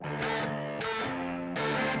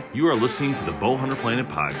You are listening to the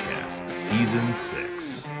BowhunterPlanet podcast, Season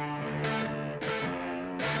 6. The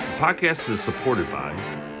podcast is supported by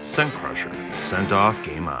Scent Crusher, Scent Off,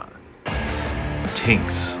 Game On,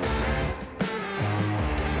 Tinks,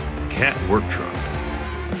 Cat Work Truck,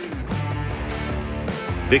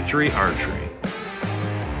 Victory Archery,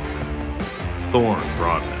 Thorn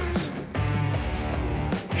Broadheads,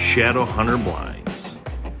 Shadow Hunter Blinds,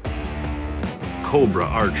 Cobra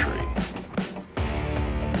Archery,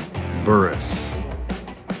 Burris,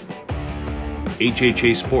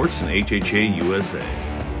 HHA Sports and HHA USA,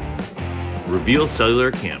 Reveal Cellular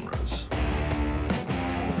Cameras,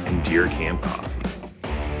 and Deer Camp Coffee.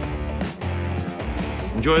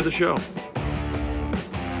 Enjoy the show.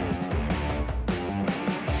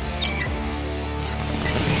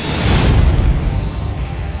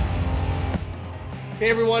 Hey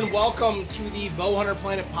everyone, welcome to the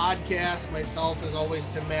BowhunterPlanet podcast. Myself, as always,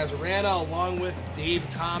 Tim Mazzarana, along with Dave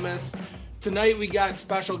Thomas. Tonight we got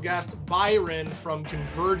special guest Byron from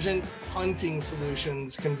Convergent Hunting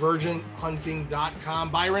Solutions, convergenthunting.com.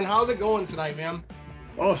 Byron, how's it going tonight, man?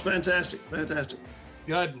 Oh, it's fantastic. Fantastic.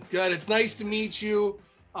 Good. It's nice to meet you.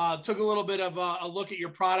 Took a little bit of a look at your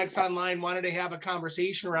products online, wanted to have a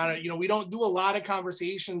conversation around it. You know, we don't do a lot of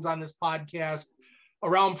conversations on this podcast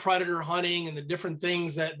around predator hunting and the different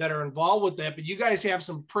things that are involved with that, but you guys have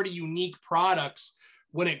some pretty unique products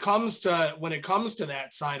when it comes to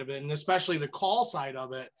that side of it, and especially the call side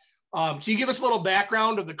of it. Can you give us a little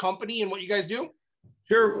background of the company and what you guys do?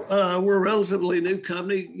 Sure. We're a relatively new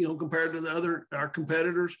company, compared to our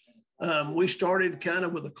competitors. We started kind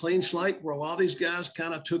of with a clean slate where a lot of these guys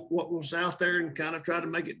kind of took what was out there and kind of tried to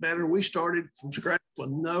make it better. We started from scratch with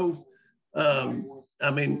no, what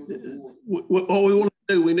we wanted to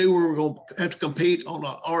do, we knew we were going to have to compete on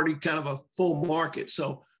already kind of a full market.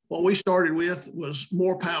 So what we started with was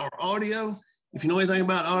more power audio. If you know anything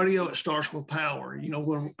about audio, it starts with power.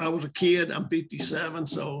 When I was a kid, I'm 57,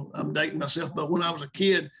 so I'm dating myself. But when I was a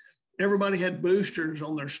kid, everybody had boosters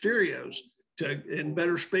on their stereos and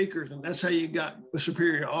better speakers, and that's how you got the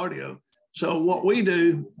superior audio. So what we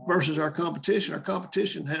do versus our competition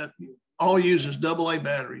all uses AA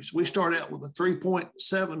batteries. We start out with a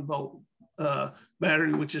 3.7 volt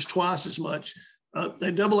battery, which is twice as much. A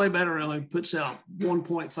AA battery only puts out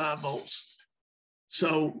 1.5 volts.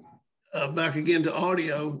 So back again to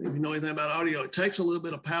audio, if you know anything about audio, it takes a little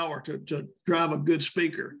bit of power to drive a good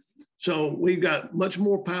speaker. So we've got much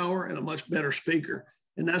more power and a much better speaker.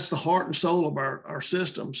 And that's the heart and soul of our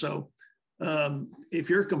system. So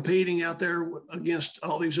if you're competing out there against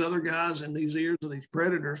all these other guys in these ears of these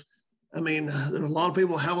predators, there's a lot of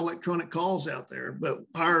people have electronic calls out there, but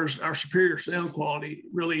our superior sound quality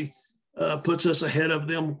really puts us ahead of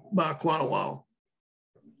them by quite a while.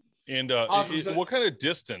 And Awesome. What kind of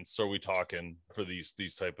distance are we talking for these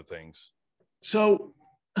type of things? So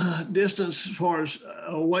distance as far as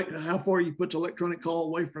how far you put the electronic call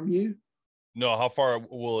away from you? No, how far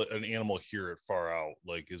will an animal hear it far out?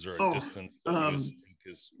 Like, is there a distance that you guys think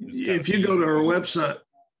is if you go to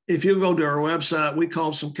our website, we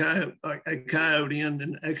called a coyote in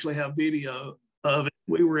and actually have video of it.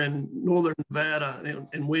 We were in northern Nevada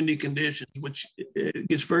in windy conditions, which it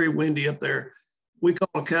gets very windy up there. We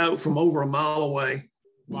called a coyote from over a mile away.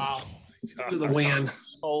 Wow. To the wind.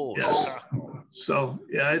 Oh, yes. So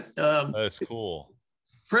yeah, that's cool.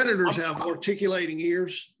 Predators have articulating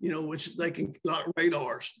ears, which they can, like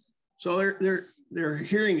radars. So their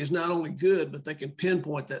hearing is not only good, but they can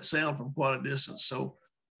pinpoint that sound from quite a distance. So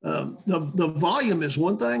the volume is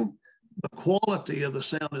one thing, the quality of the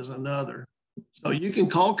sound is another. So you can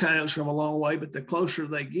call coyotes from a long way, but the closer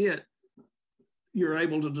they get, you're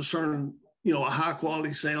able to discern, a high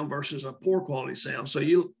quality sound versus a poor quality sound. So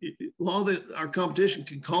a lot of our competition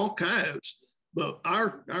can call coyotes, but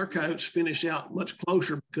our coyotes finish out much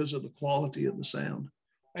closer because of the quality of the sound.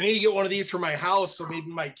 I need to get one of these for my house, so maybe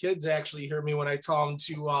my kids actually hear me when I tell them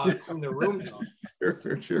to clean their room down.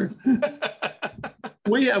 Sure.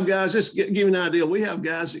 We have guys, just give you an idea, we have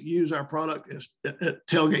guys that use our product at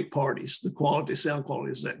tailgate parties. The sound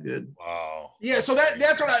quality is that good. Wow. Yeah, so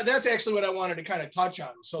that's actually what I wanted to kind of touch on.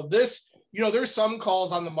 So this, there's some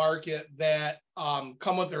calls on the market that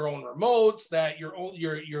come with their own remotes that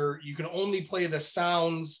you can only play the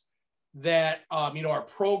sounds that are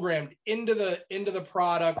programmed into the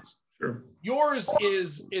product. Sure. Yours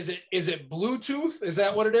is it Bluetooth? Is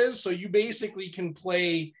that what it is? So you basically can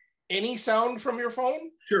play any sound from your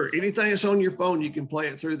phone? Sure. Anything that's on your phone, you can play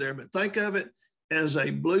it through there. But think of it as a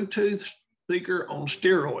Bluetooth speaker on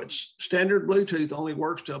steroids. Standard Bluetooth only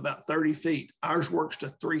works to about 30 feet. Ours works to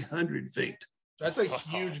 300 feet. That's a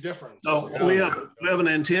huge difference. So we have an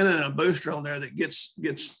antenna and a booster on there that gets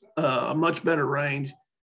a much better range.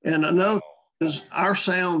 And another is our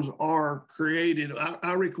sounds are created.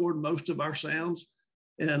 I record most of our sounds,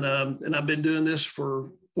 and I've been doing this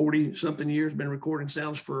for 40 something years, been recording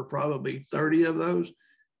sounds for probably 30 of those.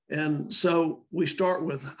 And so we start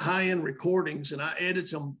with high-end recordings, and I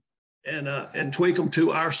edit them and tweak them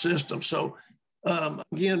to our system. So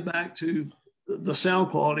again, back to the sound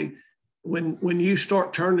quality, when you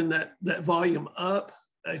start turning that volume up,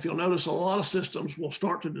 if you'll notice, a lot of systems will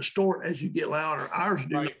start to distort as you get louder. Ours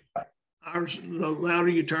do. Right. Ours, the louder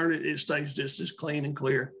you turn it, it stays just as clean and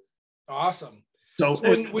clear. Awesome. So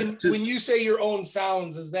when you say your own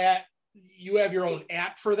sounds, is that you have your own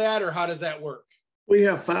app for that, or how does that work? We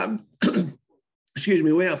have five. Excuse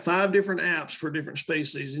me. We have 5 different apps for different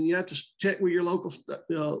species, and you have to check with your local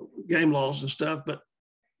game laws and stuff. But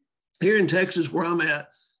here in Texas, where I'm at,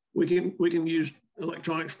 we can use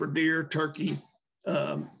electronics for deer, turkey,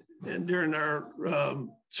 and during our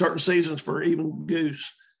certain seasons for even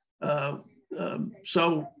goose.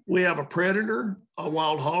 So we have a predator, a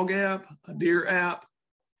wild hog app, a deer app,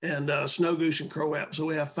 and a snow goose and crow app. So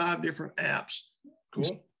we have 5 different apps.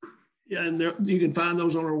 Cool. Yeah, and you can find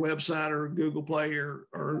those on our website or Google Play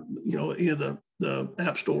or any of the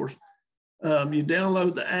app stores. You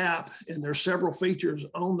download the app, and there's several features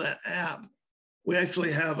on that app. We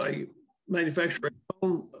actually have a manufacturer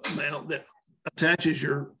phone mount that attaches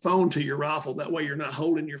your phone to your rifle. That way you're not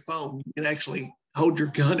holding your phone. You can actually hold your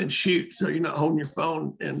gun and shoot. So you're not holding your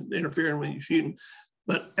phone and interfering when you're shooting.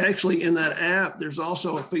 But actually in that app, there's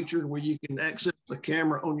also a feature where you can access the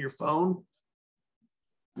camera on your phone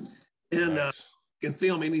and Nice. you can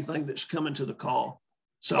film anything that's coming to the call.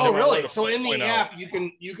 So, Oh, really? So in the point app, out. you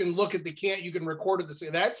can look at you can record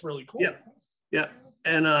it. That's really cool. Yeah.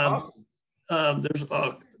 And Awesome.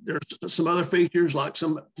 there's some other features, like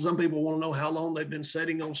some people want to know how long they've been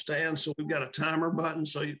sitting on stand. So we've got a timer button,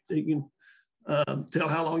 so you can tell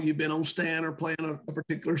how long you've been on stand or playing a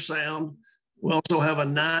particular sound. We also have a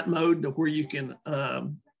night mode where you can,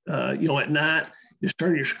 at night, just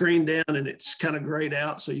turn your screen down and it's kind of grayed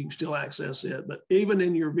out so you can still access it. But even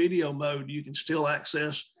in your video mode, you can still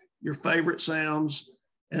access your favorite sounds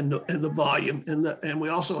and the volume. And we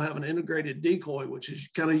also have an integrated decoy, which is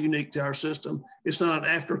kind of unique to our system. It's not an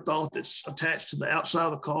afterthought that's attached to the outside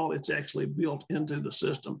of the call. It's actually built into the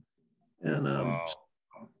system. And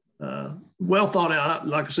well thought out.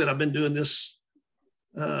 Like I said, I've been doing this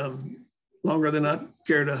longer than I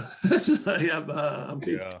care to say.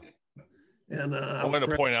 Yeah. And I want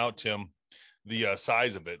to point out, Tim, the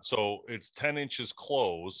size of it. So it's 10 inches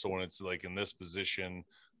closed. So when it's like in this position,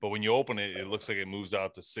 but when you open it, it looks like it moves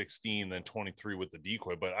out to 16, then 23 with the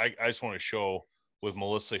decoy. But I just want to show with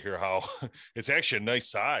Melissa here how it's actually a nice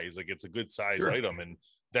size. Like it's a good size item. And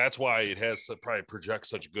that's why it has to probably project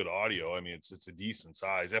such good audio. I mean, it's a decent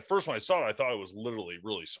size. At first, when I saw it, I thought it was literally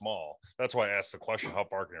really small. That's why I asked the question, how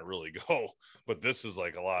far can it really go? But this is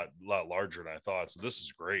like a lot larger than I thought. So this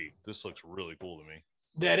is great. This looks really cool to me.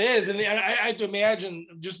 That is, and I have to imagine,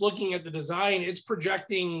 just looking at the design, it's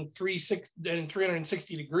projecting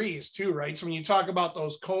 360 degrees too, right? So when you talk about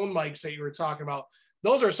those cone mics that you were talking about,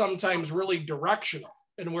 those are sometimes really directional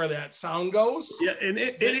in where that sound goes. Yeah, and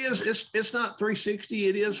it's not 360.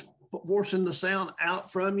 It is forcing the sound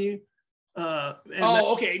out from you.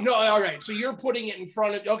 Okay. No, all right. So you're putting it in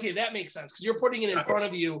front of. Okay, that makes sense because you're putting it in front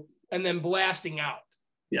of you and then blasting out.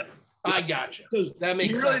 Yeah. I gotcha. That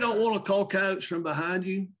makes sense. You really don't want to call coyotes from behind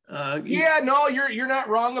you. No, you're not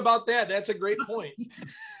wrong about that. That's a great point.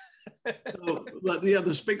 But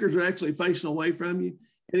the speakers are actually facing away from you.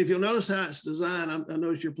 And if you'll notice how it's designed, I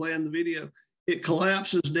noticed you're playing the video. It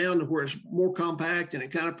collapses down to where it's more compact and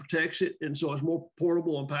it kind of protects it, and so it's more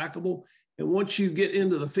portable and packable. And once you get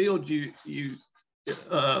into the field, you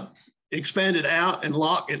expand it out and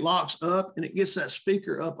it locks up, and it gets that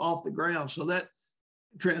speaker up off the ground. So that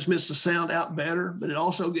transmits the sound out better, but it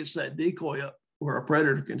also gets that decoy up where a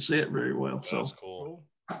predator can see it very well. So that's cool.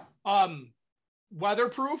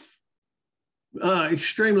 Weatherproof?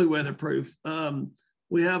 Extremely weatherproof.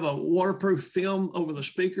 We have a waterproof film over the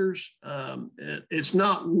speakers. It's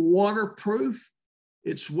not waterproof,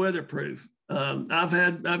 it's weatherproof.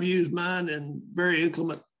 I've used mine in very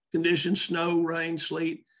inclement conditions, snow, rain,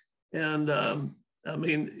 sleet. And I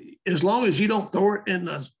mean, as long as you don't throw it in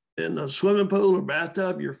the swimming pool or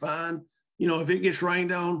bathtub, you're fine. If it gets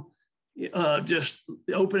rained on, just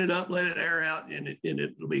open it up, let it air out, and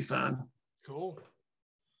it'll be fine. Cool.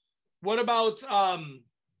 What about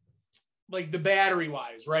like the battery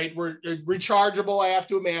wise, right? We're rechargeable, I have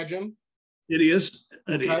to imagine. It is.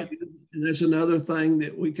 Okay. And that's another thing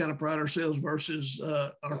that we kind of pride ourselves versus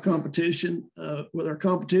our competition. With our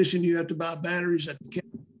competition, you have to buy batteries at the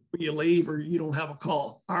you leave or you don't have a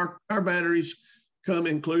call. Our batteries come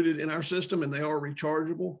included in our system, and they are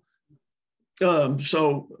rechargeable. The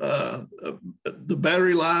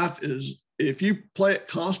battery life is, if you play it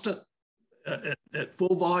constant at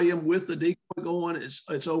full volume with the decoy going,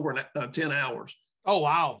 it's over 10 hours. Oh,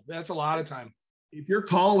 wow. That's a lot of time. If you're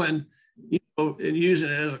calling, and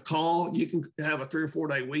using it as a call, you can have a 3 or 4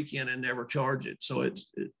 day weekend and never charge it. So of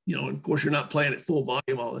course you're not playing at full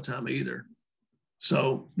volume all the time either.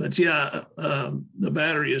 So, but yeah, the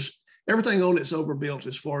battery everything on it's overbuilt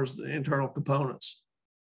as far as the internal components.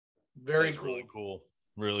 Very That's cool. Really cool.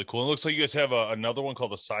 Really cool. It looks like you guys have another one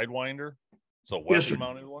called the Sidewinder. It's a weapon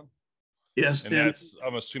mounted one. Yes. And that's,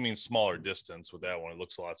 I'm assuming, smaller distance with that one. It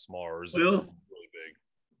looks a lot smaller. Or is it really big?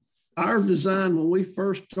 Our design, when we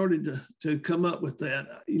first started to come up with that,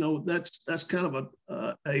 that's kind of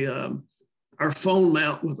our phone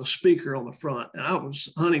mount with a speaker on the front. And I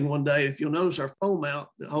was hunting one day. If you'll notice, our phone mount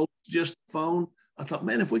that holds just the phone, I thought,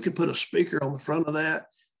 man, if we could put a speaker on the front of that.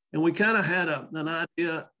 And we kind of had an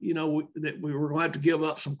idea, that we were going to have to give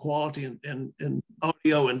up some quality and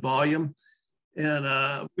audio and volume.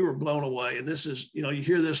 And we were blown away. And this is, you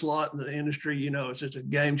hear this a lot in the industry, it's a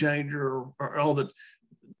game changer or all that.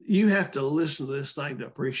 You have to listen to this thing to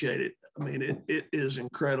appreciate it. I mean, it is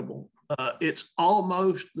incredible. It's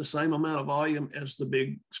almost the same amount of volume as the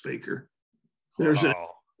big speaker. There's an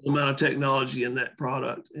amount of technology in that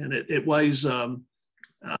product, and it weighs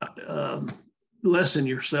less than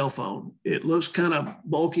your cell phone. It looks kind of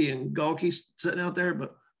bulky and gawky sitting out there,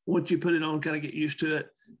 but once you put it on, kind of get used to it,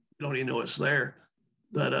 you don't even know it's there.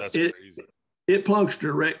 But it plugs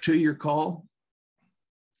direct to your call.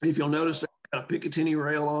 If you'll notice, a Picatinny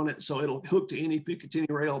rail on it, so it'll hook to any Picatinny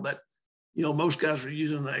rail that, most guys are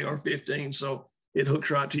using an AR-15, so it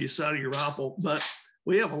hooks right to your side of your rifle. But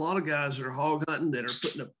we have a lot of guys that are hog hunting that are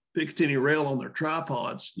putting a Picatinny rail on their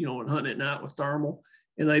tripods, and hunting at night with thermal,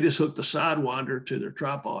 and they just hook the Sidewinder to their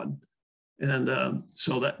tripod. And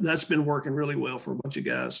so that's been working really well for a bunch of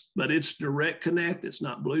guys. But it's direct connect, it's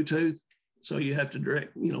not Bluetooth, so you have to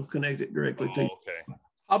connect it directly to you. Okay.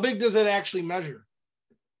 How big does it actually measure?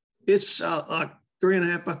 It's like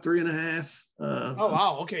 3.5 by 3.5. Oh,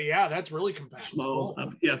 wow. Okay. Yeah, that's really compact. Small.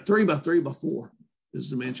 3 by 3 by 4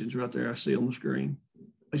 is dimensions right there. I see on the screen.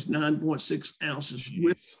 It's 9.6 ounces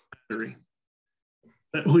with battery.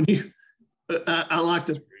 But when I like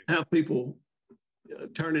to have people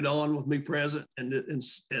turn it on with me present, and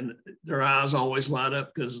their eyes always light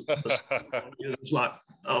up because it's like,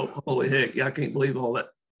 oh, holy heck! I can't believe all that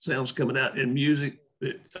sounds coming out in music.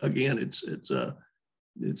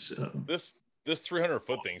 This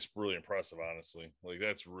 300-foot thing's really impressive, honestly. Like,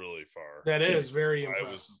 that's really far. That is very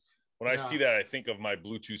impressive. When I see that, I think of my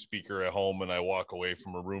Bluetooth speaker at home, and I walk away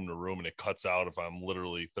from a room to room, and it cuts out if I'm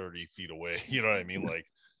literally 30 feet away. You know what I mean? Like,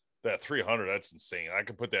 that 300, that's insane. I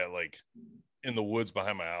could put that like in the woods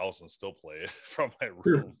behind my house and still play it from my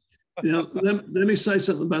room. Sure. Let me say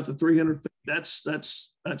something about the 300 feet. That's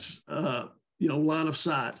line of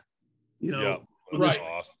sight. That's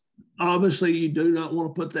awesome. Obviously, you do not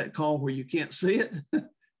want to put that call where you can't see it,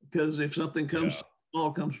 because if something comes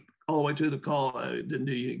all the way to the call, it didn't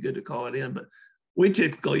do you any good to call it in. But we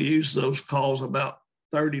typically use those calls about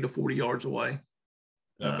 30 to 40 yards away.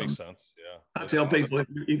 That makes sense. Yeah. I tell people,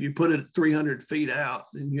 if you put it 300 feet out,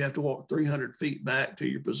 then you have to walk 300 feet back to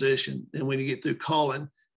your position. And when you get through calling,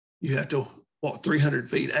 you have to walk 300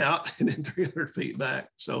 feet out and then 300 feet back.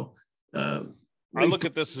 So I look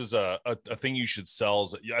at this as a thing you should sell.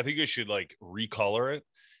 I think you should like recolor it,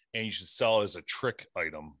 and you should sell it as a trick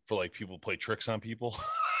item for like people play tricks on people.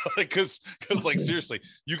 Because like, seriously,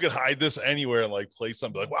 you could hide this anywhere and like play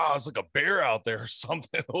something like, wow, it's like a bear out there or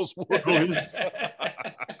something. Those words.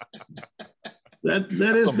 that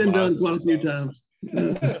has been done quite a few times.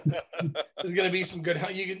 There's going to be some good.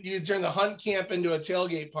 You can turn the hunt camp into a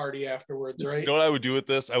tailgate party afterwards, right? You know what I would do with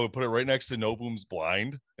this? I would put it right next to No Boom's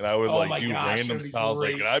blind, and I would random styles.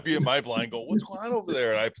 Like, and I'd be in my blind, go, "What's going on over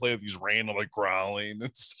there?" And I play these random like growling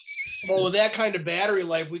and stuff. Well, with that kind of battery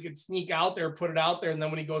life, we could sneak out there, put it out there, and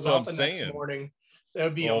then when he goes out the next morning, that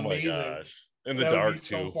would be amazing. My gosh. In the dark too.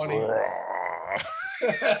 So funny.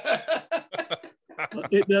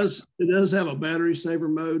 It does have a battery saver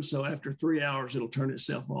mode, so after 3 hours it'll turn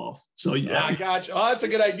itself off. So I got you. Oh, that's a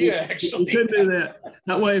good idea, actually. You could do that.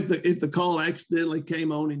 That way, if the call accidentally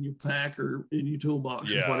came on in your pack or in your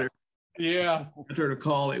toolbox or whatever, after the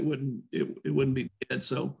call, it wouldn't be dead.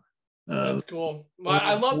 So that's cool.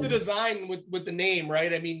 I love the design with the name,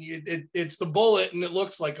 right? I mean, it's the bullet and it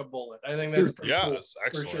looks like a bullet. I think that's pretty cool. It's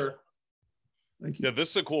excellent. For sure. Thank you. Yeah,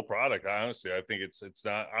 this is a cool product. Honestly, I think it's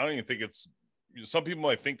not. I don't even think it's some people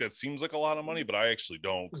might think that seems like a lot of money, but I actually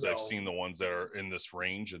don't, because No. I've seen the ones that are in this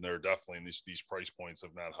range, and they're definitely in these price points,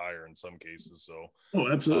 if not higher in some cases. So,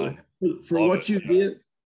 Oh, absolutely. For love what it.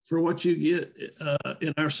 you get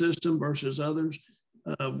in our system versus others,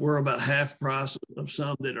 we're about half price of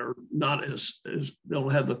some that are not as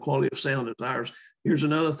don't have the quality of sound as ours. Here's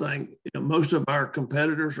another thing: most of our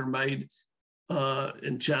competitors are made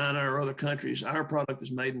in China or other countries. Our product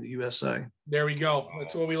is made in the USA. There we go.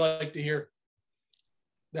 That's what we like to hear.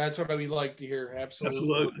 That's what we like to hear.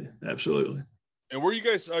 Absolutely. And where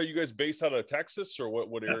are you guys based out of Texas, or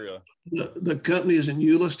what area? The company is in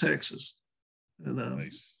Euless, Texas, and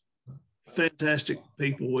Nice. fantastic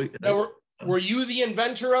people. Now, were you the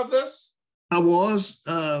inventor of this? I was.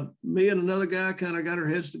 Me and another guy kind of got our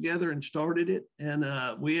heads together and started it, and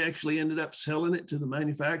we actually ended up selling it to the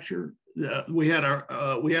manufacturer. We had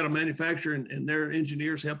a manufacturer, and their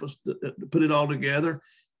engineers help us to put it all together.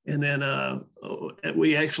 And then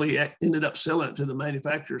we actually ended up selling it to the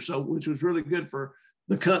manufacturer, which was really good for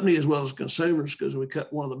the company as well as consumers, because we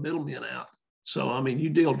cut one of the middlemen out. So, I mean, you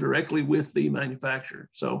deal directly with the manufacturer,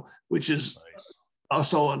 which is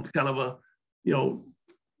also kind of a,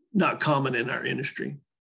 not common in our industry.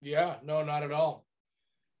 Yeah, no, not at all.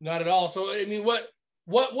 Not at all. So, I mean, what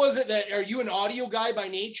was it that, are you an audio guy by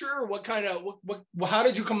nature, or what kind of, how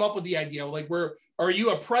did you come up with the idea? Like, are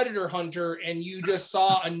you a predator hunter and you just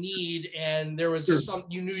saw a need and there was just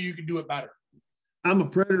something you knew you could do it better? I'm a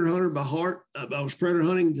predator hunter by heart. I was predator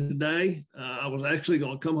hunting today. I was actually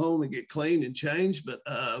going to come home and get cleaned and changed, but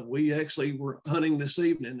we actually were hunting this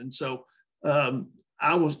evening. And so I'm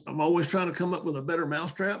always trying to come up with a better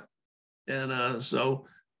mousetrap. And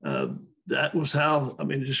that was how,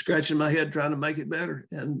 just scratching my head, trying to make it better.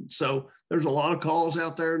 And so there's a lot of calls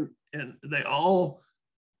out there, and they all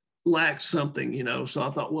lacked something, so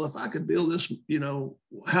I thought, well, if I could build this,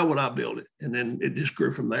 how would I build it? And then it just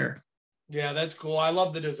grew from there. Yeah, that's cool. I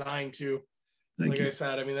love the design too. Thank you. I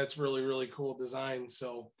said, that's really, really cool design.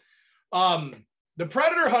 So the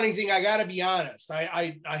predator hunting thing, I got to be honest,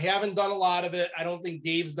 I haven't done a lot of it. I don't think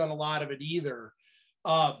Dave's done a lot of it either.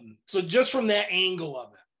 So just from that angle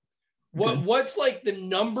of it, what's like the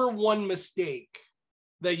number one mistake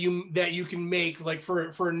that you can make, like for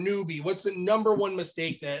a newbie? What's the number one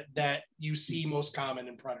mistake that you see most common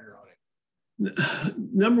in predator hunting?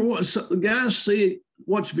 Number one, so the guys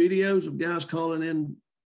watch videos of guys calling in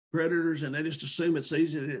predators, and they just assume it's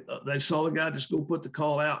easy. They saw the guy just go put the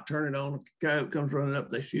call out, turn it on, the guy comes running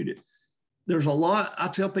up, they shoot it. There's a lot. I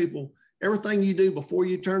tell people, everything you do before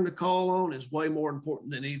you turn the call on is way more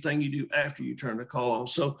important than anything you do after you turn the call on.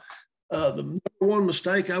 So the number one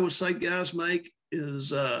mistake I would say guys make is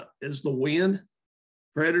the wind.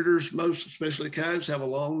 Predators, most especially coyotes, have a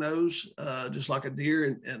long nose, just like a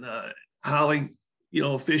deer, and highly,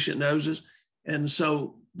 efficient noses. And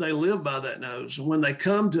so they live by that nose. And when they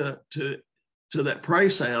come to that prey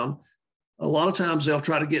sound, a lot of times they'll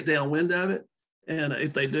try to get downwind of it. And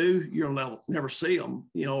if they do, you'll never see them,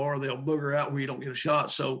 or they'll booger out where you don't get a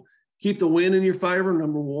shot. So keep the wind in your favor,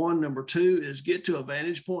 number one. Number two is get to a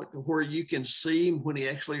vantage point to where you can see him when he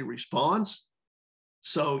actually responds.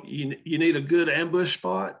 So you need a good ambush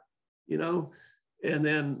spot, and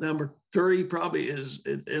then number three probably is,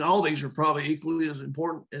 and all these are probably equally as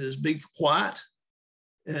important, is be quiet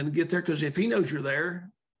and get there. Because if he knows you're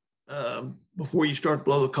there before you start to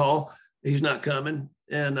blow the call, he's not coming.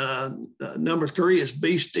 And number three is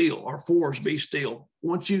be still, or four is be still.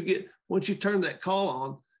 Once you turn that call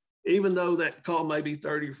on, even though that call may be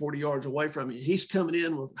 30 or 40 yards away from you, he's coming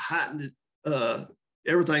in with heightened,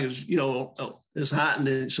 everything is, is heightened.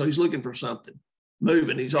 And so he's looking for something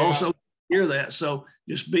moving. He's also near that. So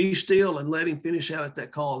just be still and let him finish out at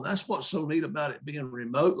that call. And that's what's so neat about it being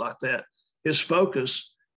remote like that. His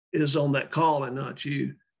focus is on that call and not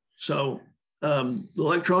you. So the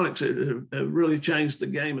electronics have really changed the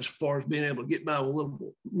game as far as being able to get by with a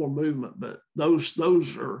little more movement. But those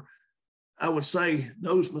are, I would say,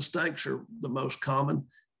 those mistakes are the most common.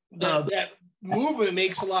 That movement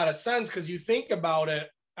makes a lot of sense, because you think about it.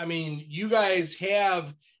 You guys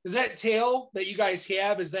have, is that tail that you guys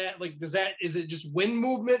have, is it just wind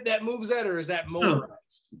movement that moves that, or is that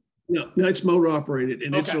motorized? No, it's motor operated,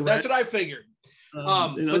 and that's what I figured.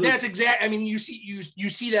 But that's exact. You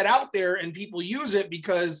see that out there, and people use it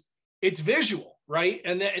because it's visual, right?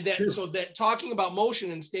 And so that talking about motion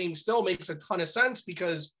and staying still makes a ton of sense,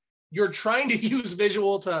 because you're trying to use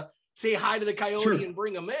visual to say hi to the coyote and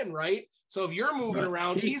bring them in, right? So if you're moving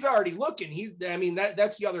around, he's already looking.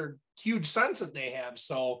 That's the other huge sense that they have.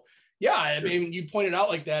 So Yeah, I mean, you pointed out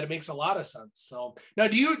like that, it makes a lot of sense. So now,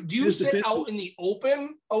 do you sit out in the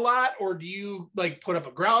open a lot, or do you like put up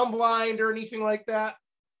a ground blind or anything like that?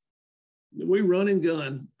 We run and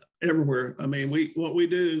gun everywhere. I mean, what we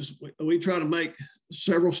do is we try to make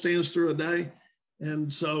several stands through a day.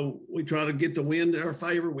 And so we try to get the wind in our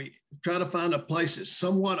favor. We try to find a place that's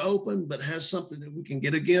somewhat open, but has something that we can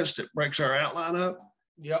get against that breaks our outline up.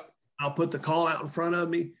 Yep. I'll put the call out in front of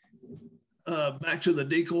me, back to the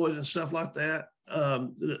decoys and stuff like that.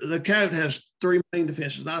 The coyote has three main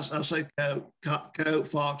defenses. I say coyote,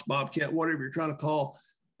 fox, bobcat, whatever you're trying to call.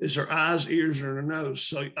 Is their eyes, ears, or their nose.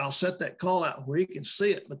 So I'll set that call out where he can see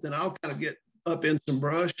it, but then I'll kind of get up in some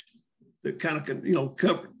brush that kind of can,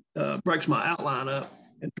 cover, breaks my outline up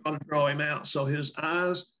and try to draw him out. So his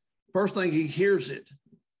eyes, first thing he hears it,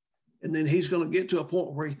 and then he's going to get to a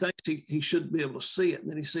point where he thinks he should be able to see it. And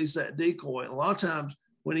then he sees that decoy. And a lot of times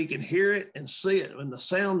when he can hear it and see it, when the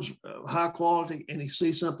sound's high quality and he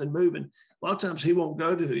sees something moving, a lot of times he won't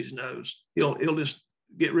go to his nose. He'll just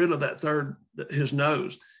get rid of that his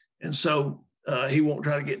nose. And so he won't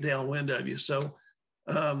try to get downwind of you. So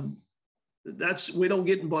we don't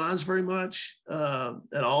get in blinds very much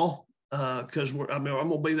at all because I'm going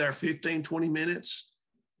to be there 15, 20 minutes.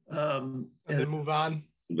 And then move on.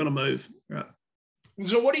 I'm going to move. Right.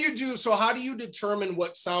 So what do you do? So how do you determine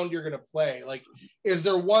what sound you're going to play? Like, is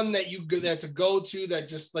there one that's a go-to that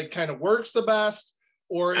just like kind of works the best?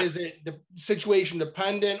 Or is it the situation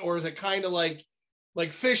dependent? Or is it kind of like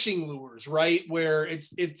fishing lures, right? Where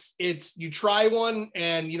it's you try one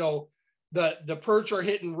and the perch are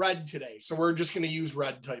hitting red today, so we're just going to use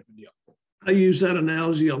red type of deal. I use that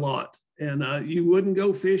analogy a lot, and you wouldn't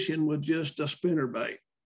go fishing with just a spinner bait.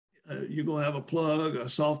 You're going to have a plug, a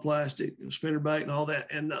soft plastic, a spinner bait, and all that.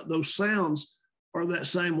 And those sounds are that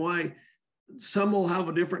same way. Some will have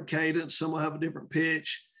a different cadence, some will have a different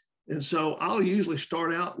pitch, and so I'll usually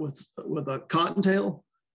start out with a cottontail.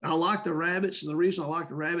 I like the rabbits, and the reason I like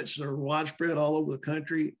the rabbits, they're widespread all over the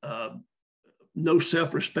country. No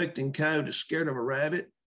self-respecting coyote is scared of a rabbit.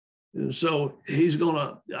 And so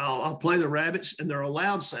I'll play the rabbits, and they're a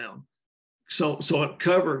loud sound. So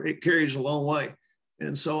it carries a long way.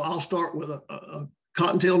 And so I'll start with a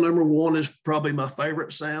cottontail. Number one is probably my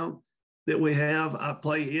favorite sound that we have. I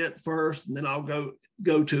play it first, and then I'll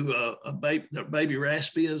go to a baby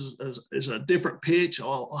raspy is a different pitch,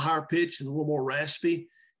 a higher pitch and a little more raspy.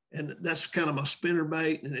 And that's kind of my spinner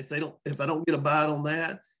bait. And if I don't get a bite on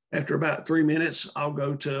that, after about 3 minutes, I'll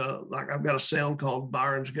go to, I've got a sound called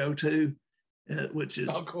Byron's Go-To, which is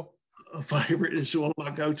a favorite. It's one of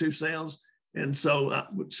my go-to sounds. And so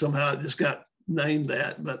somehow it just got named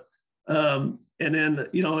that. But, and then,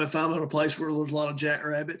 if I'm in a place where there's a lot of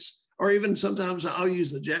jackrabbits, or even sometimes I'll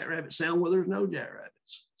use the jackrabbit sound where there's no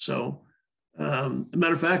jackrabbits. So, as a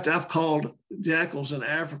matter of fact, I've called jackals in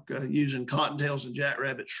Africa using cottontails and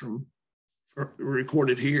jackrabbits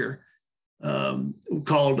recorded here.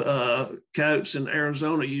 Called coyotes in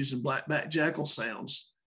Arizona using blackback jackal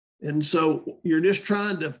sounds. And so you're just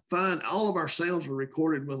trying to find, all of our sounds are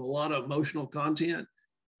recorded with a lot of emotional content.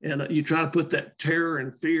 And you try to put that terror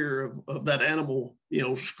and fear of that animal,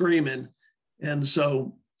 screaming. And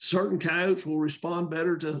so certain coyotes will respond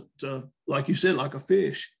better to, like you said, like a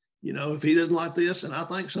fish. If he doesn't like this, and I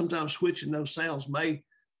think sometimes switching those sounds may,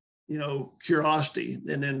 curiosity.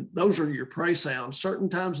 And then those are your prey sounds. Certain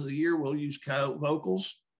times of the year, we'll use coyote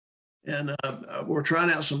vocals. And we're trying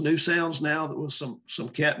out some new sounds now that with some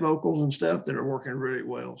cat vocals and stuff that are working really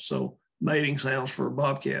well. So mating sounds for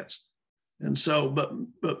bobcats. And so,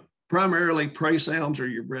 but primarily prey sounds are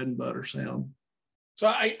your bread and butter sound. So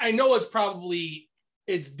I know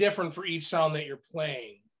it's different for each sound that you're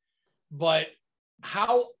playing, but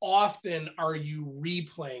how often are you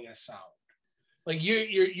replaying a sound? Like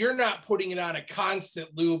you're not putting it on a constant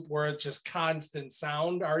loop where it's just constant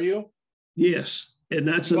sound, are you? Yes. And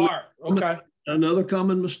that's another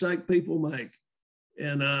common mistake people make.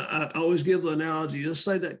 And I always give the analogy, let's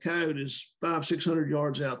say that coyote is 500-600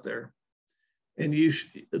 yards out there. And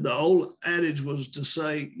the old adage was to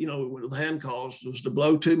say, with hand calls, was to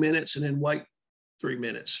blow 2 minutes and then wait 3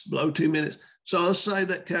 minutes, blow 2 minutes. So let's say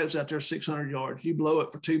that coyote's out there 600 yards. You blow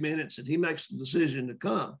it for 2 minutes and he makes the decision to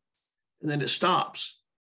come. And then it stops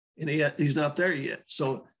and he's not there yet.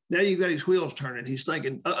 So now you've got his wheels turning. He's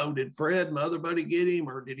thinking, did Fred, my other buddy, get him?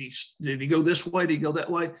 Or did he go this way? Did he go that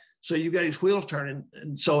way? So you've got his wheels turning.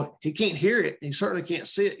 And so he can't hear it. He certainly can't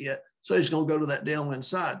see it yet. So he's going to go to that downwind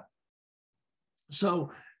side.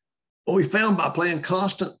 So what we found by playing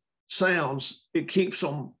constant sounds, it keeps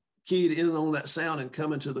them keyed in on that sound and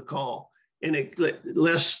coming to the call. And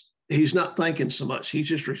he's not thinking so much. He's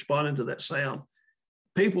just responding to that sound.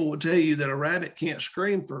 people will tell you that a rabbit can't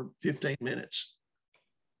scream for 15 minutes.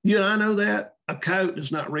 You and I know that. A coyote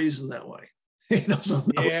does not reason that way. He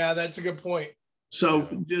doesn't know. Yeah, that's a good point. So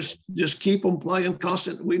just keep them playing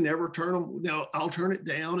constant. We never turn them. Now I'll turn it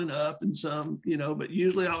down and up and some, but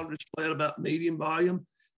usually I'll just play it about medium volume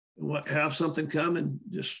and have something coming.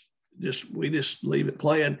 We just leave it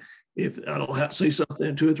playing. If I don't have to see something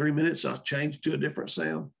in 2 or 3 minutes, I'll change to a different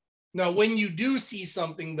sound. Now, when you do see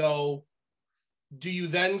something though, do you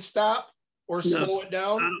then stop or slow it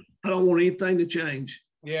down? I don't want anything to change.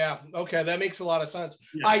 Yeah. Okay. That makes a lot of sense.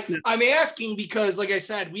 Yeah. I'm asking because, like I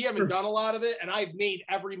said, we haven't done a lot of it, and I've made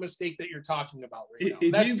every mistake that you're talking about right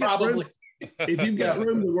now. That's probably if you've got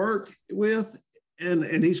room to work with,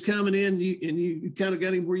 and he's coming in, you kind of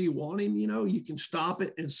got him where you want him. You can stop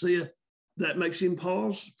it and see if that makes him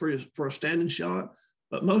pause for a standing shot.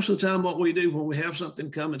 But most of the time, what we do when we have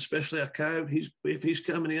something coming, especially a coyote, if he's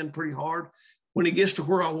coming in pretty hard, when he gets to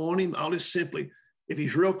where I want him, I'll just simply, if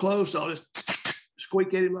he's real close, I'll just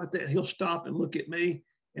squeak at him like that. He'll stop and look at me,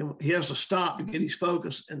 and he has to stop to get his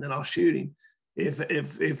focus, and then I'll shoot him.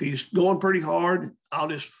 If he's going pretty hard, I'll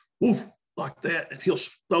just woof like that, and he'll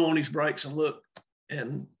throw on his brakes and look.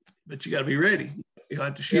 But you got to be ready. You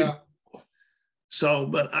have to shoot. Yeah. So,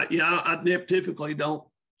 but I typically don't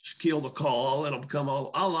kill the call. I'll let them come on.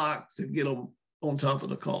 I like to get them on top of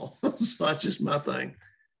the call. So that's just my thing.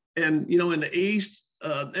 And in the East.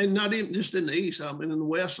 And not even just in the East, I mean, in the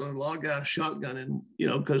West, there are a lot of guys shotgunning,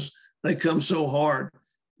 because they come so hard,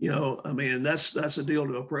 that's a deal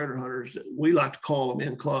to a predator hunters. We like to call them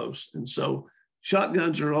in close. And so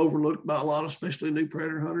shotguns are overlooked by a lot, especially new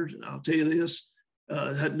predator hunters. And I'll tell you this, it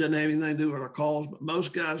doesn't have anything to do with our calls, but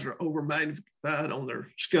most guys are over magnified on their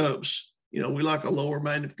scopes. We like a lower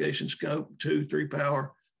magnification scope, 2-3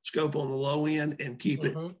 power scope on the low end, and keep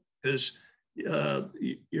it because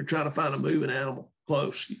you're trying to find a moving animal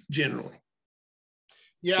close generally.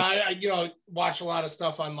 Yeah, I watch a lot of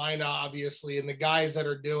stuff online, obviously, and the guys that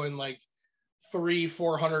are doing like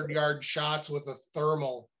 300-400 yard shots with a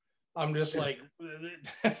thermal, I'm just like,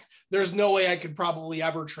 there's no way I could probably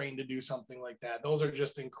ever train to do something like that. Those are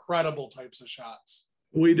just incredible types of shots.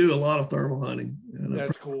 We do a lot of thermal hunting.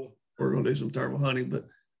 That's cool. We're going to do some thermal hunting, but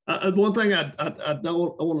one thing I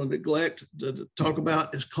don't want to neglect to talk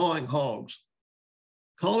about is calling hogs.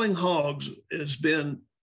 Calling hogs has been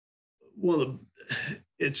one of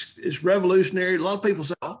it's revolutionary. A lot of people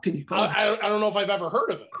say, "Oh, can you call?" I don't know if I've ever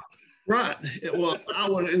heard of it. Right. Well, I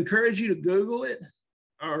would encourage you to Google it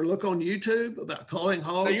or look on YouTube about calling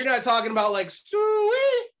hogs. Now, you're not talking about like suey,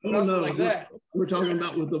 nothing like that. We're talking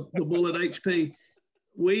about with the Bullet HP.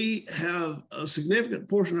 We have a significant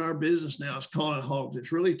portion of our business now is calling hogs.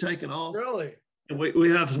 It's really taken off. Really. And we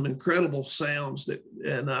have some incredible sounds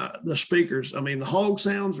and the speakers. I mean, the hog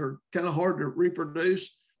sounds are kind of hard to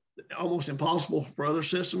reproduce, almost impossible for other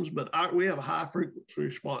systems, but we have a high frequency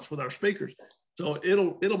response with our speakers. So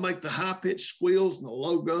it'll make the high pitched squeals and the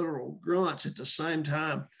low guttural grunts at the same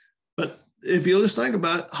time. But if you just think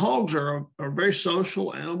about it, hogs are a very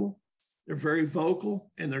social animal. They're very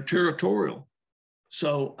vocal and they're territorial.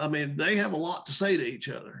 So, I mean, they have a lot to say to each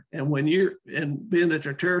other. And being that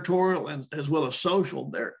they're territorial and as well as social,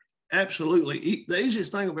 they're absolutely the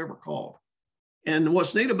easiest thing I've ever called. And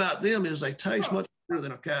what's neat about them is they taste much better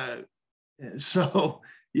than a coyote. And so,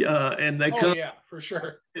 and they come. Yeah, for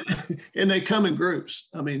sure. And they come in groups.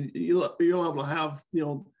 I mean, you're able to have,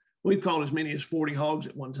 we've called as many as 40 hogs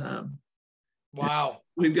at one time. Wow.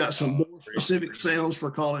 We've got some boar specific sounds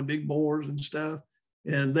for calling big boars and stuff.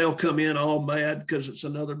 And they'll come in all mad because it's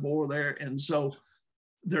another boar there. And so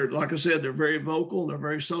they're, like I said, they're very vocal and they're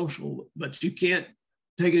very social, but you can't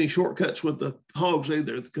take any shortcuts with the hogs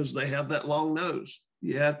either because they have that long nose.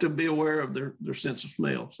 You have to be aware of their sense of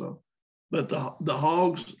smell. So, but the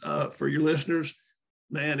hogs, for your listeners,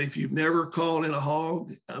 man, if you've never called in a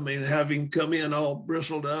hog, I mean, having come in all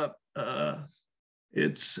bristled up,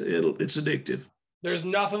 it's addictive. There's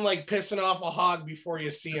nothing like pissing off a hog before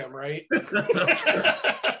you see him, right?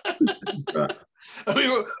 Right.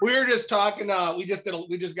 we were just talking. We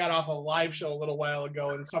just got off a live show a little while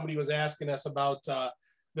ago, and somebody was asking us about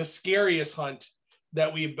the scariest hunt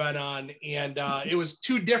that we've been on, and it was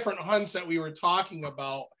 2 different hunts that we were talking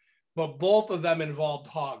about, but both of them involved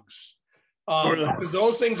hogs. Because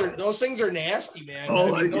those things are nasty, man.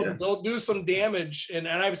 Oh, I mean, they'll do some damage, and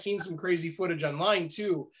I've seen some crazy footage online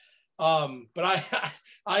too. But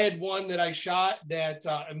I had one that I shot that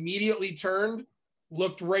immediately turned,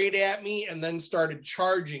 looked right at me, and then started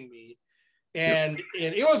charging me. And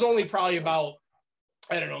it was only probably about,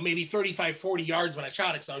 I don't know, maybe 35, 40 yards when I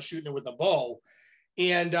shot it because I was shooting it with a bow.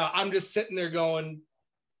 And I'm just sitting there going,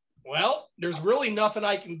 Well, there's really nothing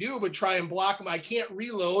I can do but try and block him. I can't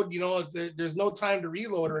reload, there's no time to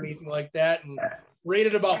reload or anything like that. And right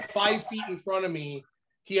at about 5 feet in front of me,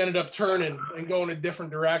 he ended up turning and going a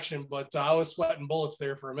different direction, but I was sweating bullets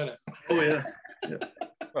there for a minute. Oh yeah.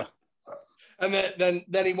 And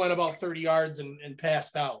then he went about 30 yards and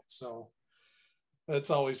passed out. So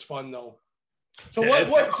that's always fun though. So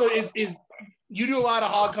so is you do a lot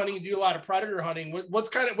of hog hunting, you do a lot of predator hunting.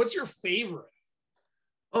 What's your favorite?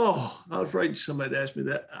 Oh, I was afraid somebody asked me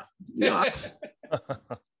that.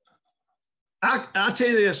 I'll tell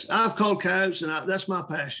you this, I've called coyotes, and that's my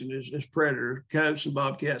passion is predator, coyotes and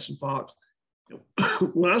bobcats and fox.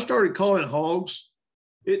 When I started calling hogs,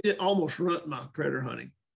 it almost ruined my predator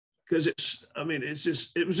hunting because it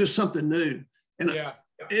was just something new. And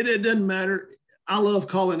it doesn't matter. I love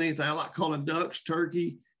calling anything. I like calling ducks,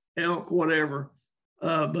 turkey, elk, whatever.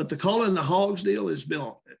 But the calling the hogs deal has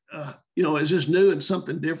been, it's just new and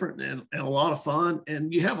something different and a lot of fun.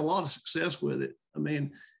 And you have a lot of success with it. I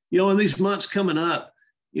mean, in these months coming up,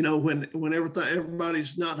 when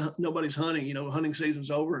nobody's hunting, hunting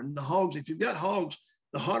season's over, and the hogs, if you've got hogs,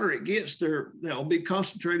 the hotter it gets, they'll be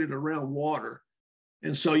concentrated around water.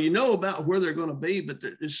 And so about where they're going to be, but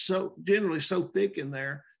it's generally so thick in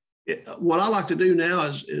there. What I like to do now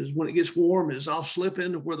is when it gets warm is I'll slip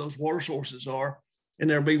into where those water sources are, and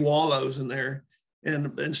there'll be wallows in there.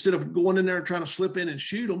 And instead of going in there and trying to slip in and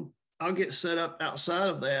shoot them, I'll get set up outside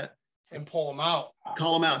of that and pull them out.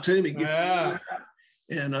 Call them out to me.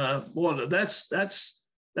 And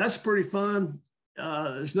that's pretty fun.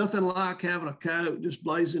 There's nothing like having a coyote just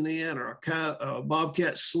blazing in, or a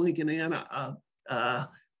bobcat slinking in, or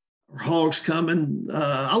hogs coming.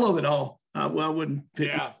 I love it all. I wouldn't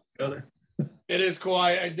pick other. It is cool.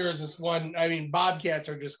 There's this one. I mean, bobcats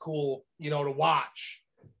are just cool, to watch.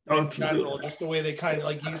 In general, just the way they kind of,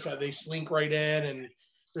 like you said, they slink right in. And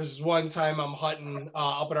there's one time I'm hunting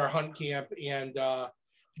up at our hunt camp, and done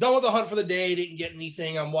with the hunt for the day, didn't get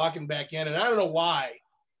anything. I'm walking back in, and I don't know why,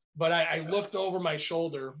 but I looked over my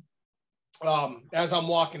shoulder as I'm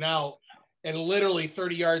walking out, and literally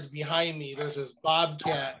 30 yards behind me, there's this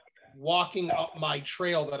bobcat walking up my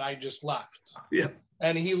trail that I just left. Yeah.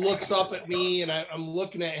 And he looks up at me, and I'm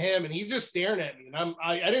looking at him, and he's just staring at me. And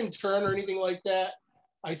I didn't turn or anything like that.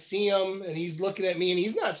 I see him, and he's looking at me, and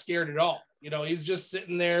he's not scared at all. He's just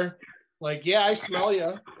sitting there like, yeah, I smell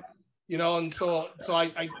you, and so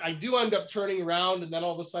I do end up turning around, and then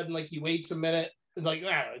all of a sudden, like, he waits a minute, and like,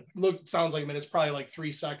 sounds like a minute, it's probably like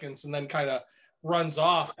 3 seconds, and then kind of runs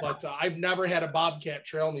off. But I've never had a bobcat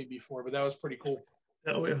trail me before, but that was pretty cool.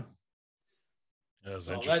 Oh yeah. That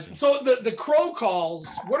was interesting. So the crow calls,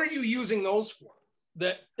 what are you using those for?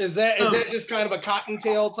 Is that just kind of a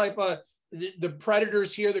cottontail type of, the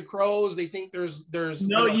predators hear the crows, they think there's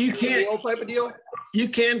no, you can't type of deal? You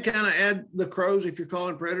can kind of add the crows if you're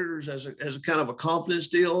calling predators as a kind of a confidence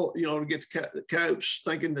deal, to get the coyotes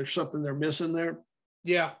thinking there's something they're missing there.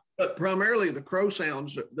 Yeah. But primarily the crow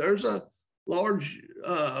sounds, there's a large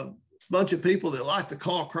bunch of people that like to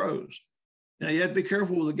call crows. Now you have to be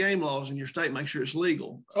careful with the game laws in your state, make sure it's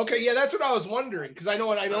legal. Okay. Yeah. That's what I was wondering. Cause I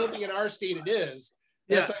don't think in our state it is.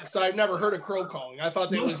 Yeah. So I've never heard of crow calling. I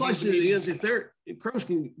thought most places it is. If crows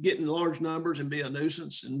can get in large numbers and be a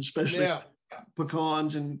nuisance, and especially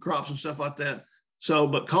pecans and crops and stuff like that. So,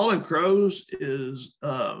 but calling crows is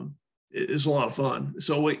a lot of fun.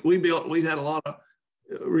 So we had a lot of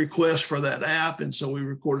requests for that app, and so we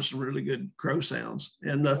recorded some really good crow sounds.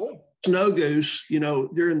 And the snow goose,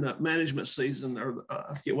 during the management season, or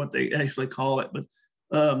I forget what they actually call it,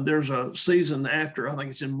 but there's a season after, I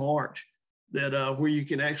think it's in March, that where you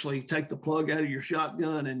can actually take the plug out of your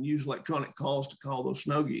shotgun and use electronic calls to call those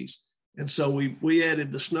snow geese. And so we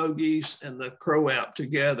added the snow geese and the crow app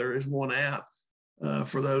together as one app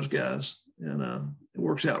for those guys, and it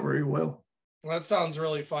works out very well. Well, that sounds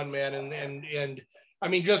really fun, man. And I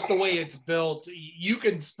mean, just the way it's built, you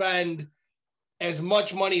can spend as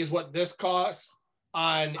much money as what this costs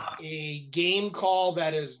on a game call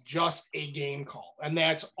that is just a game call, and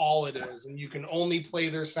that's all it is. And you can only play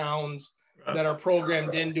their sounds that are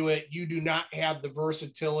programmed into it. You do not have the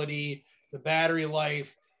versatility, the battery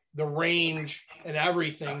life, the range, and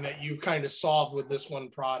everything that you've kind of solved with this one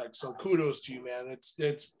product. So kudos to you, man.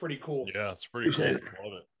 It's pretty cool. Yeah, it's pretty cool. Love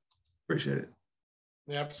it. Appreciate it.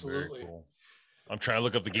 Absolutely. Cool. I'm trying to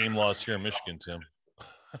look up the game laws here in Michigan, Tim.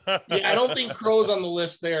 Yeah, I don't think crow's on the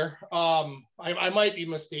list there. I might be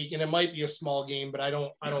mistaken. It might be a small game, but I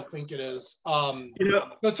don't think it is. So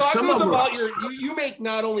talk to us about you make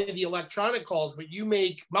not only the electronic calls, but you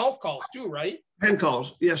make mouth calls too, right? Pen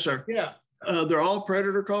calls, yes, sir. Yeah. They're all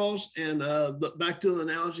predator calls, and back to the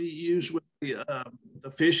analogy you used with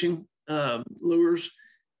the fishing lures.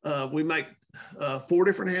 We make 4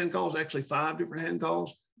 different hand calls, actually 5 different hand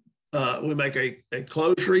calls. We make a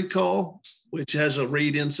closed reed call, which has a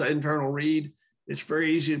reed inside, internal reed. It's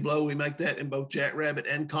very easy to blow. We make that in both jackrabbit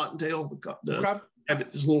and cottontail. The rabbit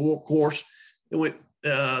is a little coarse.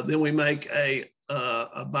 Then we make a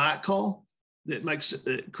bite call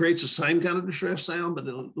that creates the same kind of distress sound, but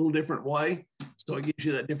in a little different way. So it gives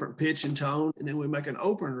you that different pitch and tone. And then we make an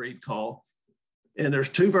open reed call. And there's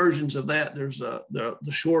 2 versions of that. There's the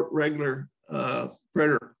short, regular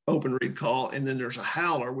predator open reed call, and then there's a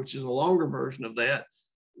howler, which is a longer version of that,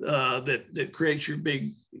 that creates your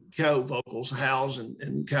big cow vocals, howls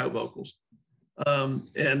and cow vocals.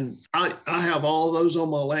 And I have all those on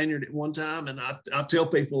my lanyard at one time, and I tell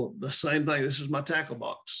people the same thing. This is my tackle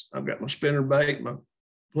box. I've got my spinner bait, my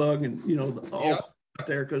plug, and all out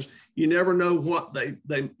there, because you never know what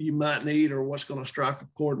you might need or what's going to strike a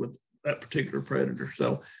chord with that particular predator.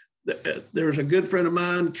 So there's a good friend of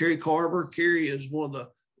mine, Kerry Carver. Kerry is one of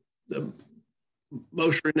the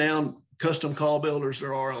most renowned custom call builders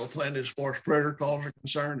there are on the planet as far as predator calls are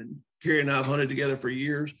concerned. And Kerry and I have hunted together for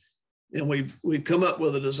years, and we've come up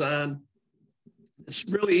with a design. It's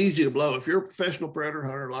really easy to blow. If you're a professional predator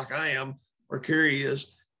hunter like I am, or Kerry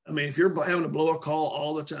is, I mean, if you're having to blow a call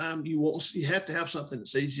all the time, you have to have something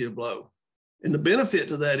that's easy to blow. And the benefit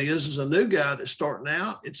to that is, as a new guy that's starting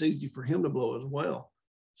out, it's easy for him to blow as well.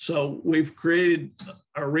 So we've created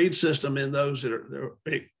a reed system in those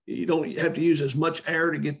that you don't have to use as much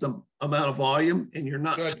air to get the amount of volume, and you're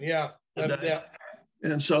not. Good. Yeah.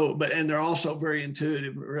 And so, and they're also very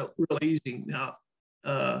intuitive, real easy. Now,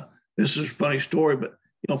 this is a funny story, but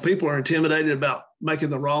people are intimidated about making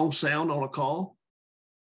the wrong sound on a call,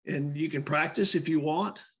 and you can practice if you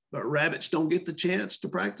want. But rabbits don't get the chance to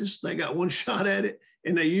practice. They got one shot at it,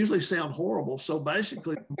 and they usually sound horrible. So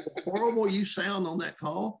basically, the more horrible you sound on that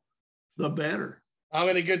call, the better. I'm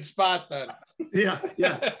in a good spot then. Yeah.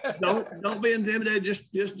 Don't be intimidated.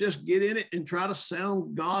 Just get in it and try to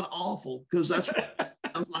sound god awful, because that's what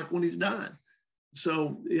it sounds like when he's dying.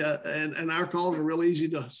 So yeah, and our calls are real easy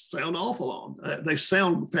to sound awful on. They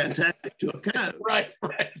sound fantastic to a cow. Right.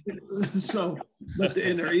 So,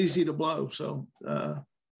 and they're easy to blow. So.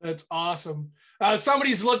 That's awesome.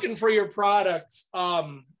 Somebody's looking for your products.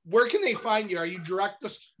 Where can they find you? Are you direct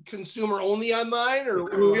to consumer only online, or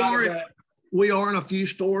we are in a few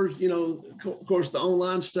stores? Of course, the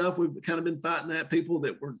online stuff, we've kind of been fighting that, people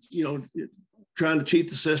that were, trying to cheat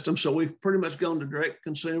the system. So we've pretty much gone to direct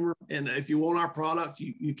consumer. And if you want our product,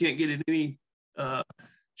 you can't get it any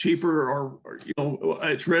cheaper, or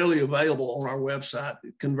it's readily available on our website,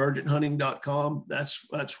 convergenthunting.com.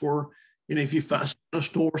 That's where. And if you find a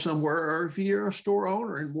store somewhere, or if you're a store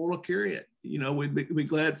owner and want to carry it, we'd be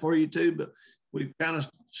glad for you too. But we kind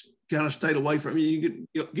of stayed away from it. You can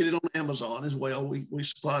get it on Amazon as well. We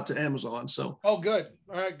supply it to Amazon. So. Oh, good.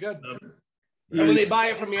 All right, good. And when they buy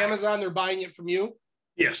it from Amazon, they're buying it from you?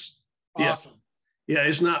 Yes. Awesome. Yeah,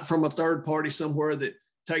 it's not from a third party somewhere that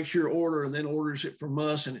takes your order and then orders it from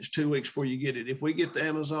us, and it's 2 weeks before you get it. If we get the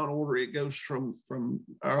Amazon order, it goes from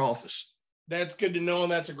our office. That's good to know,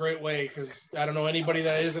 and that's a great way, because I don't know anybody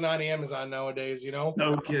that isn't on Amazon nowadays, No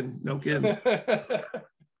kidding.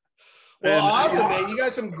 Well, awesome, man. You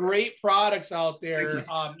got some great products out there.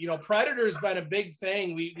 Predator's been a big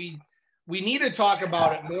thing. We need to talk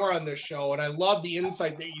about it more on this show, and I love the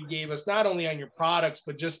insight that you gave us, not only on your products,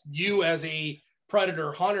 but just you as a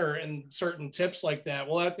predator hunter and certain tips like that.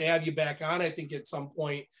 We'll have to have you back on, I think, at some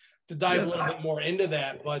point to dive a little bit more into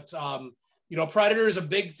that. But predator is a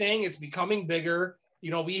big thing. It's becoming bigger.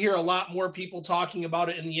 We hear a lot more people talking about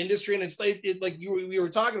it in the industry, and it's like we were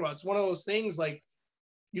talking about. It's one of those things like,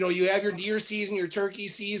 you have your deer season, your turkey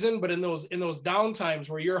season, but in those down times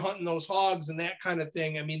where you're hunting those hogs and that kind of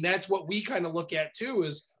thing, I mean, that's what we kind of look at too,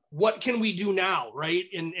 is what can we do now, right?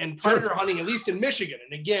 And predator hunting, at least in Michigan.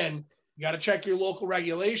 And again, you got to check your local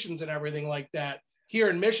regulations and everything like that. Here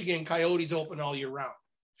in Michigan, coyotes open all year round.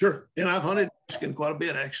 Sure. And I've hunted Michigan quite a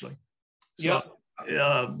bit, actually. So,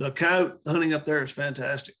 the coyote hunting up there is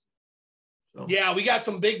fantastic. So. Yeah, we got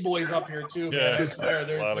some big boys up here too. Yeah,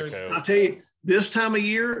 I'll tell you, this time of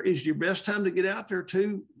year is your best time to get out there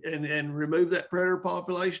too, and remove that predator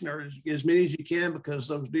population, or as many as you can, because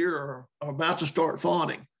those deer are about to start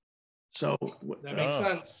fawning. So that makes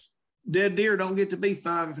sense. Dead deer don't get to be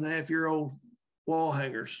 5.5-year-old wall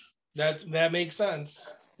hangers. That makes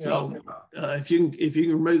sense. So, if you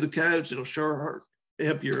can remove the coyotes, it'll sure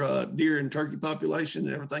help your deer and turkey population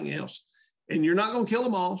and everything else. And you're not going to kill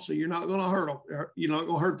them all, so you're not going to hurt them. You're not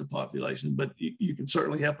going to hurt the population, but you can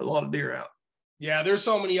certainly help a lot of deer out. Yeah, there's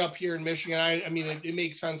so many up here in Michigan. I mean, it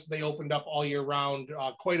makes sense they opened up all year round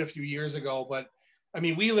quite a few years ago. But I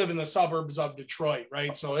mean, we live in the suburbs of Detroit,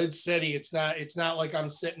 right? So it's city. It's not like I'm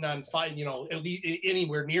sitting on at least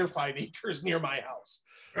anywhere near 5 acres near my house.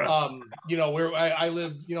 Right. Where I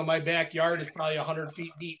live, my backyard is probably 100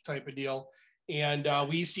 feet deep type of deal. And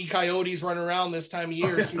we see coyotes running around this time of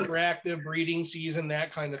year, super active, breeding season,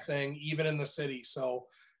 that kind of thing, even in the city. So,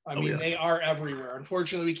 I mean, They are everywhere.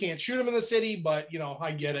 Unfortunately, we can't shoot them in the city, but,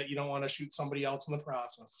 I get it. You don't want to shoot somebody else in the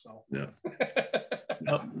process. So, no,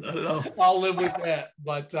 not at all. I'll live with that.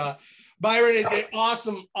 But, Byron,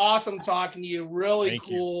 awesome talking to you. Really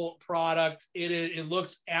cool product. It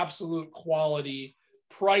looks absolute quality.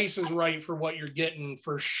 Price is right for what you're getting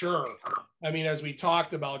for sure. I mean, as we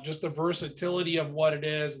talked about, just the versatility of what it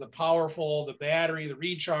is, the powerful, the battery, the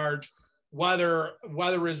recharge, weather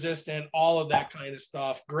resistant, all of that kind of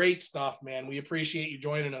stuff. Great stuff, man. We appreciate you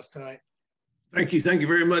joining us tonight. Thank you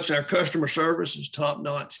very much. Our customer service is top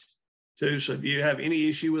notch too. So if you have any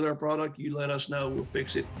issue with our product, you let us know. We'll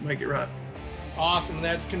fix it, make it right. Awesome.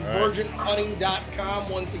 That's convergenthunting.com.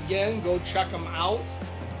 Once again, go check them out.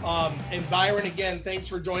 And Byron, again, thanks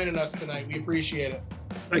for joining us tonight. We appreciate it.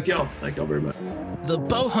 Thank y'all very much. The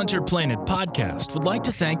BowhunterPlanet podcast would like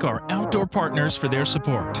to thank our outdoor partners for their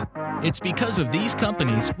support. It's because of these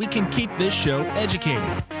companies we can keep this show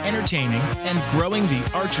educating, entertaining, and growing the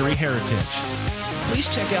archery heritage.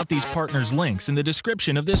 Please check out these partners' links in the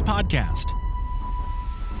description of this podcast.